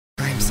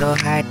so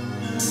high.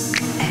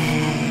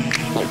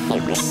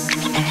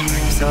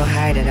 So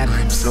high that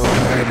I'm so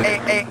high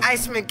that hey,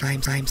 Iceman.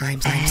 I'm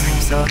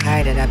so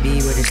high that I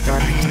be with the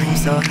stars. I'm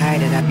so high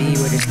that I be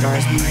with the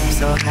stars. I'm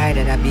so high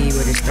that I be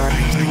with the stars.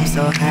 I'm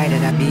so high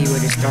that I be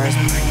with the stars.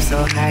 I'm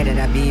so high that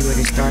I be with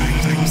the stars.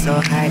 I'm so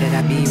high that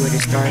I be with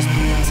the stars.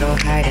 So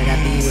high that I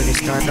be with the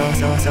stars.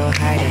 So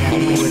high that I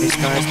be with the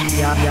stars.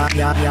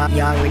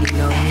 Y'all already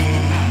know me.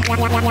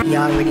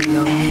 Y'all already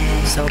know me.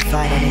 So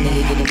fly that a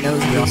nigga get a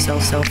nosebleed.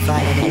 So fly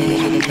that a nigga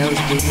get a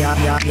nosebleed.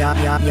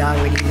 Y'all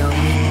already know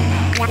me.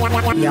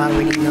 Y'all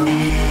already know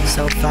me.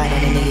 So fly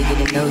that a nigga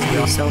get a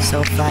nosebleed.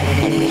 So fly that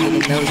a nigga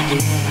get a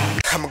nosebleed.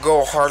 I'ma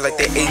go hard like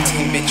that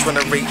 18 bitch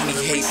wanna rape me,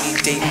 hate me,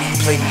 date me,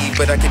 play me,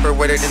 but I keep her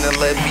wetter than a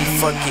levee.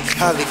 Fuck it,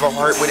 I leave her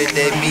heart with a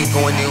deadbeat.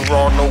 Going in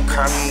raw, no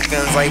condom,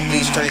 guns like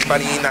bleach. Turn his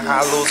body into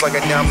hollows like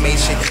a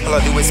Dalmatian. All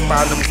I do is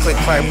spot him, click,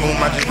 clack, boom.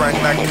 I just run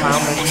like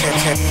common.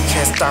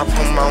 Can't stop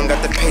him. I don't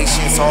got the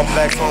patience. All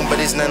black phone, but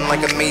it's nothing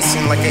like a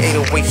Mason, like an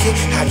 808 hit.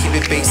 I keep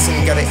it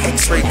basing. Got an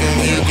X-ray gun,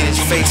 he'll get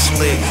his face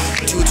slit.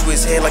 Two to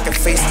his head like a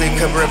facelift.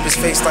 Cover up his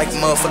face like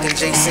motherfucking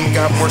Jason.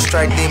 Got more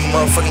strike than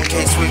motherfucking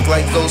K-Swick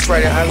like Ghost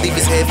Rider. I leave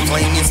his head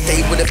flaming.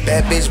 Stay with a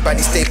bad bitch,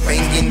 body stay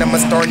banging. I'm a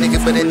star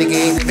nigga, but that nigga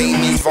ain't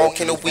famous.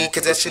 Volcano weed,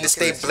 cause that shit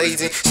stay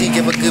blazing. She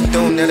give a good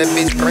dome, now that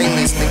bitch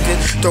brainless, nigga.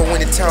 Throw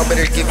in the towel,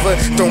 better give up.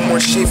 Throw more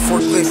shit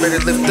for a clip,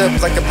 better lift up.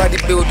 Like a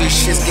bodybuilder,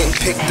 shit's getting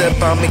picked up.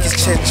 I'll make his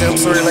chest jump,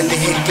 sorta like the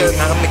hiccup.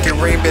 I'll make it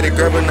rain, better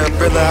grab an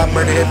umbrella. I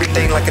murder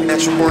everything like a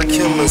natural born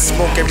killer.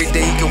 Smoke every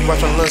day, you can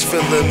watch my lunch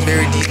fill up.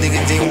 Bury these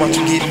niggas, then watch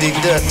you get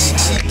digged up.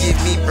 She give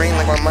me brain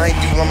like my mind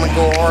do. I'ma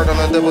go hard on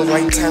a double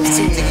like times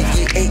 2. Nigga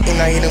get 8 and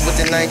I hit him with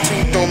the 9-2.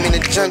 Throw him in the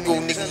jungle,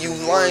 nigga, you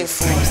lying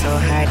fool. I'm so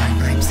high,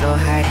 I'm so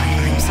high,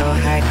 I'm so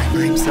high,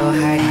 I'm so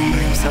high,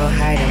 I'm so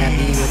high that I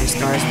be with the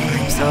stars.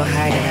 I'm so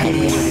high that I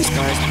be with the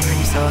stars.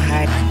 I'm so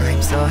high,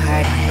 I'm so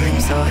high, I'm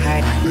so high,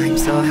 I'm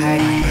so high,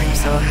 I'm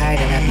so high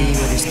that I be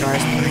with the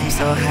stars. I'm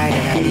so high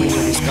that I be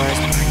with the stars.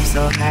 I'm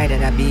so high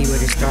that I be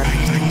with the stars.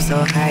 I'm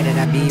so high that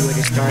I be with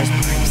the stars.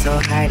 I'm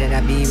so high that I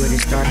be with the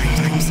stars.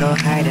 I'm so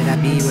high that I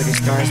be with the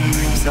stars.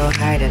 I'm so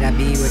high that I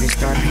be with the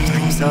stars.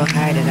 I'm so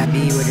high that I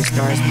be with the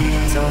stars.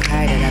 So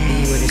high that I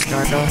be with the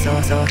stars.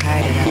 So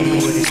high that I be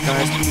with the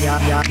stars.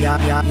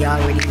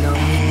 Y'all already know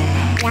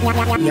me.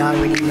 Y'all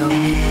already know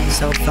me.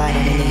 So fly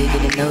that a nigga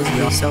get a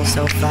nosebleed.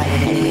 So fly that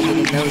a nigga get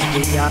a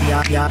nosebleed.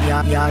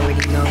 Y'all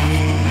already know me.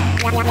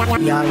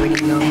 Y'all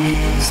already know me.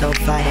 So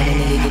fly that a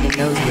nigga get a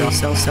nosebleed.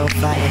 So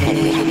fly that a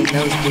nigga get a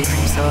nosebleed.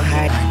 I'm so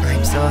high,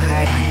 I'm so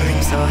high,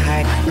 I'm so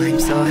high, I'm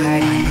so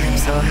high, I'm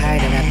so high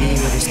that I be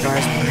with the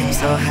stars. I'm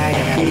so high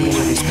that I be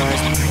with the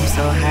stars. I'm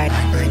so high,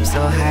 I'm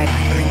so high,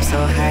 I'm so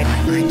high,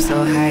 I'm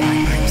so high,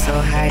 I'm so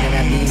high that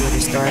I be with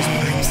the stars.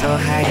 I'm so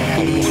high that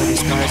I be with the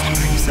stars.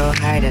 I'm so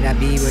high that I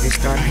be with the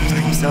stars.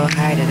 I'm so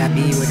high that I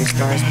be with the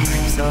stars.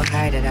 I'm so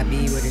high that I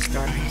be with the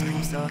stars.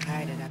 I'm so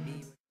high that I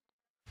be.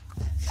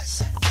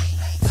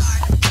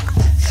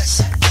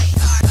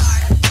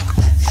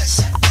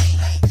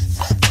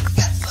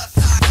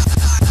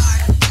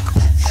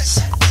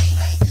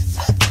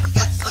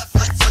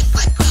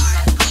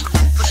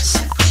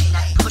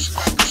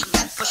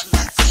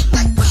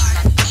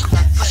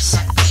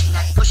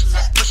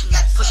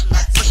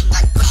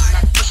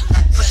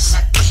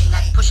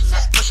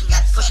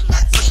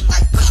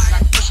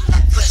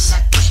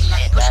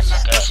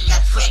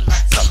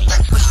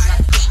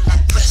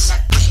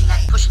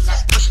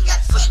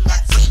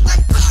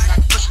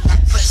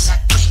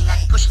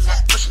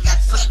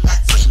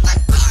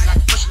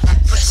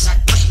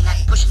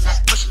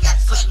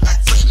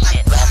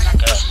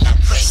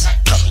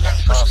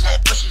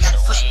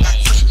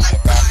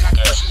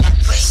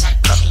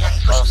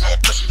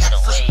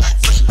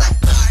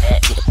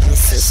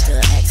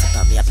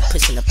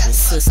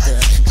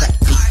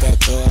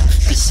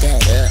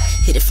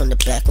 Hit it from the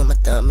back with my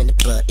thumb in the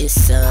butt,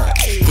 it's up.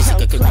 Cause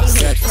you could really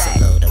suck, it's a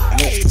load on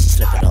the lips. Cause she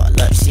slip it all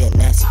up, she a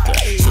nasty girl.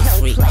 She a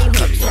freak,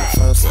 come in the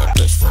phone, said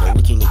push for the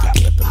week. You need to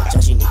get up in my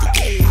jaws, you need to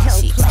get up in my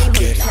sheets.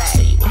 Good, I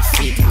show you what a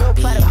freak can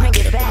be.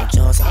 Get up in my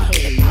jaws, I need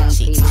to get up in my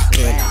cheeks.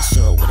 Then I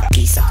show her what a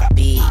piece I can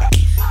be.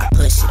 I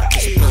push it, I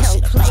push it, push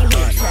it, I push it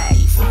hard. I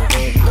eat from the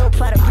room,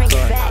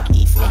 I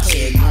eat from the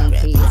chair.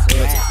 Grab the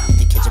girls, if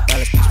you need to catch a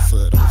balance, put your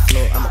foot on the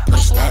floor. I'ma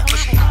push that.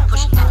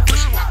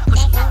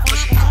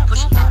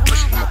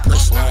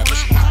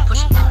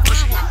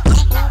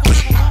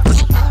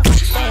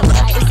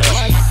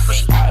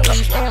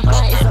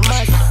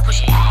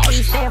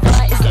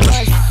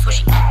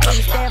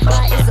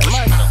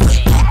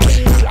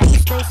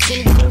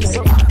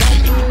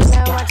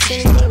 Now watch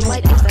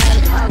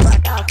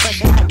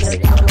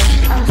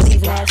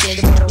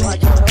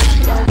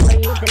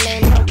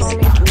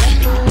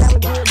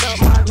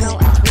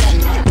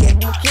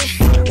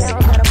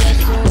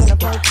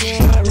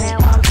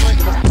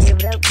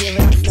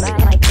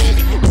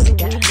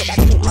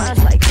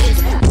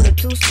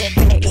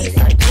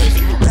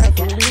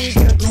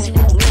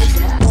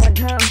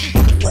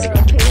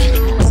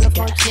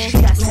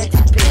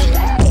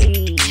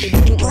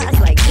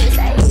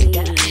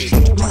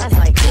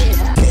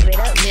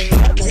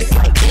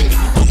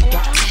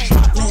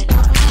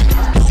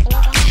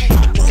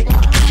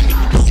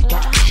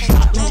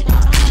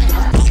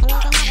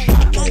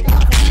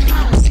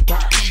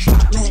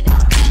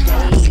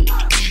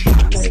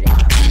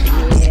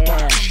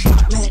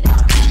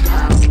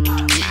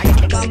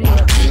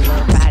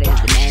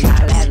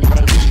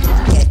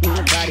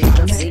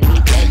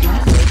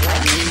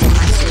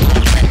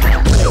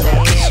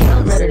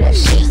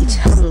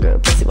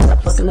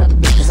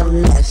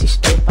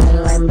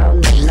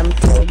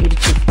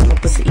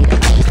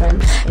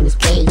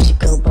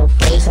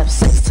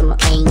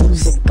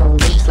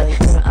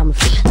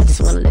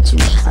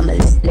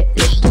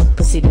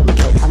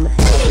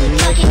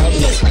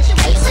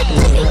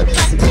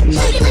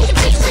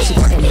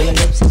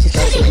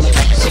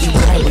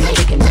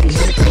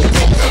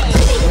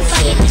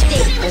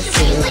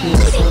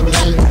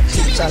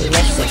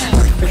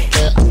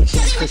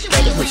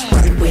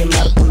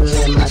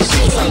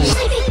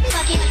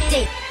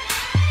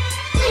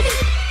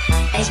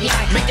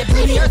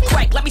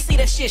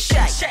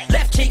shake.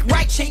 Left cheek,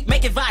 right cheek,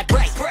 make it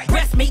vibrate.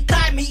 Breast meat,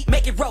 thigh meat,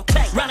 make it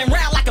rotate. Running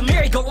round like a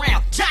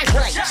merry-go-round,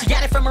 gyrate. She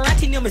got it from her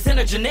auntie, Newman's in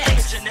her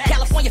genetics.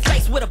 California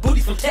face with a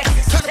booty from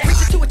Texas. Turn the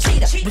preacher to a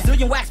cheetah.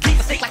 Brazilian wax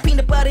beaver, thick like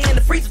peanut butter in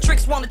the freezer.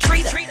 Tricks wanna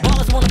treat her.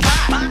 Ballers wanna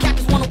buy.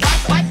 Captains wanna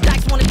wipe.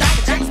 Dice wanna die.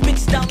 The James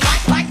bitches don't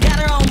like. Got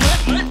her own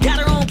money, got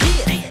her own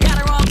beer, got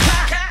her own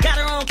car, got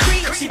her own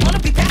creed. She wanna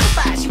be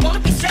pacified, she wanna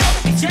be sold.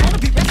 She wanna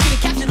be rescued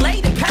and captured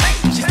late and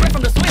paid. She spread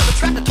from the soil, the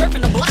trap, the turf,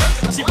 and the block.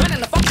 She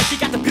running the function, she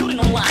got the building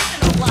on lock.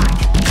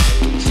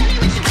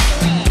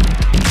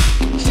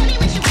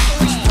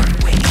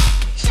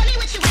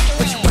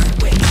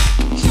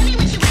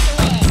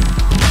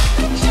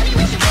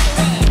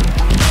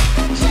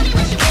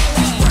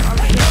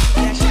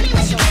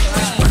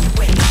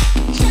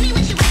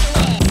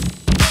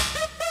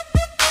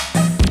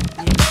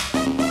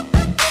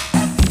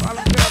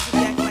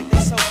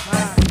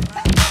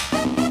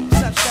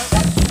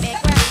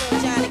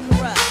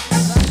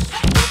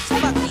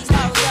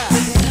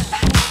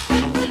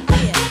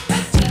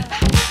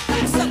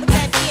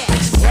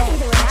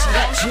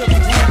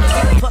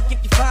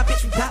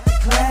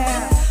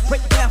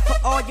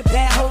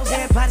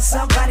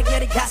 Somebody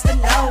get it, got to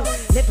know.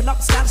 Living up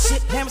a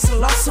scholarship, parents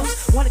and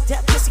lawsuits. Wanted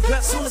that pussy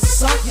girl soon as I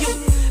saw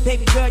you.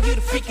 Baby girl, you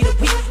the freak of the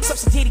week.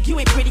 Substitute, you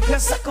ain't pretty girl,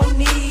 suck on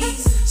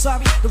knees.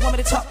 Sorry, the woman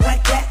to talk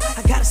like that.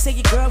 I gotta say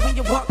it, girl, when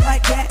you walk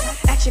like that.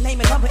 Action, name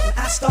and number, and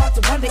I start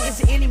to wonder, is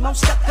there any more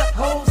stuck up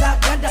hoes I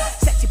wonder?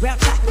 Sexy brown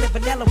chocolate,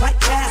 vanilla white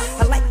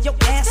child. I like your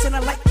ass and I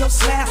like your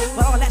smile.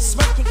 But all that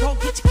smirking gon'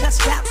 get you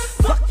cussed out.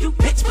 Fuck you,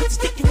 bitch, put the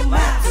stick in your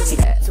mouth.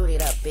 Toot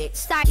it up, bitch.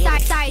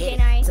 Sorry,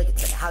 night. Took it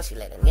to the house, she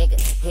let a nigga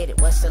hit it.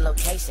 What's your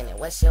location and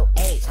what's your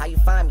age? How you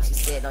find me? She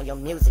said on your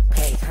music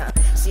page, huh?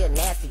 She a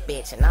nasty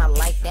bitch and I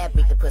like that.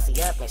 Beat the pussy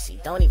up and she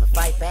don't even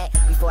fight back.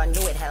 Before I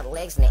knew it, had her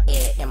legs in the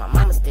air. And my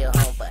mama still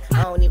home, but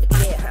I don't even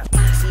care, huh?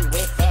 She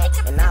with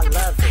that and I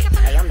love it.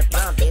 Hey, I'm the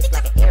bomb bitch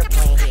like an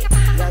airplane hit.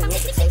 Young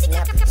nigga chasing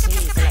after the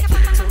cheese and I keep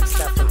the two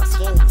stuff in my